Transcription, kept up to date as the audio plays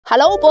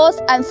Hello boss,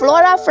 I'm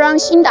Flora from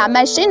Xinda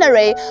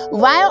Machinery.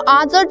 While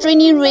other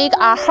drilling rigs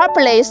are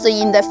helpless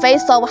in the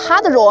face of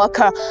hard rock,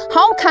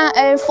 how can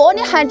a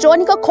fully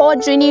hydraulic core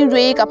drilling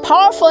rig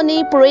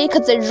powerfully break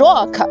the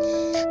rock?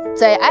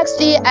 The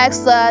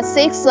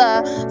XDX6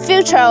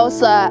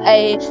 features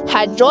a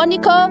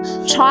hydraulic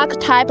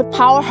truck-type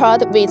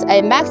powerhead with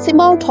a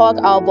maximum torque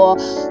of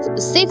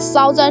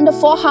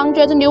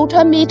 6,400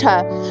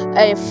 Nm,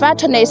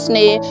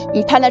 effortlessly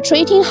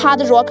penetrating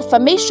hard rock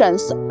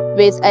formations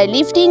with a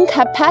lifting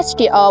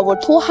capacity of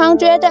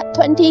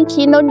 220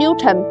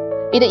 kN.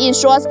 It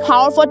ensures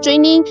powerful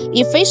drilling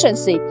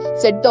efficiency.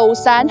 The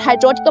dual-side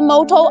hydraulic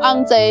motor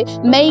on the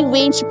main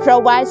winch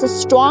provides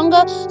strong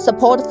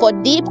support for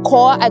deep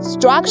core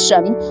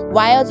extraction,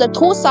 while the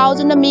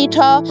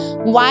 2,000-meter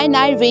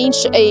Y9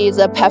 winch is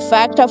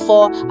perfect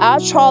for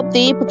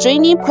ultra-deep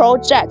drilling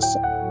projects.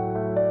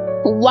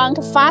 Want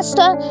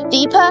faster,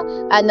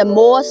 deeper, and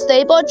more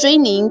stable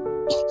drilling?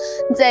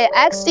 The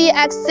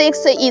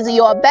XDX6 is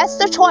your best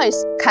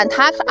choice.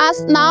 Contact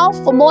us now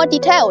for more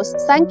details.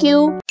 Thank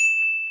you.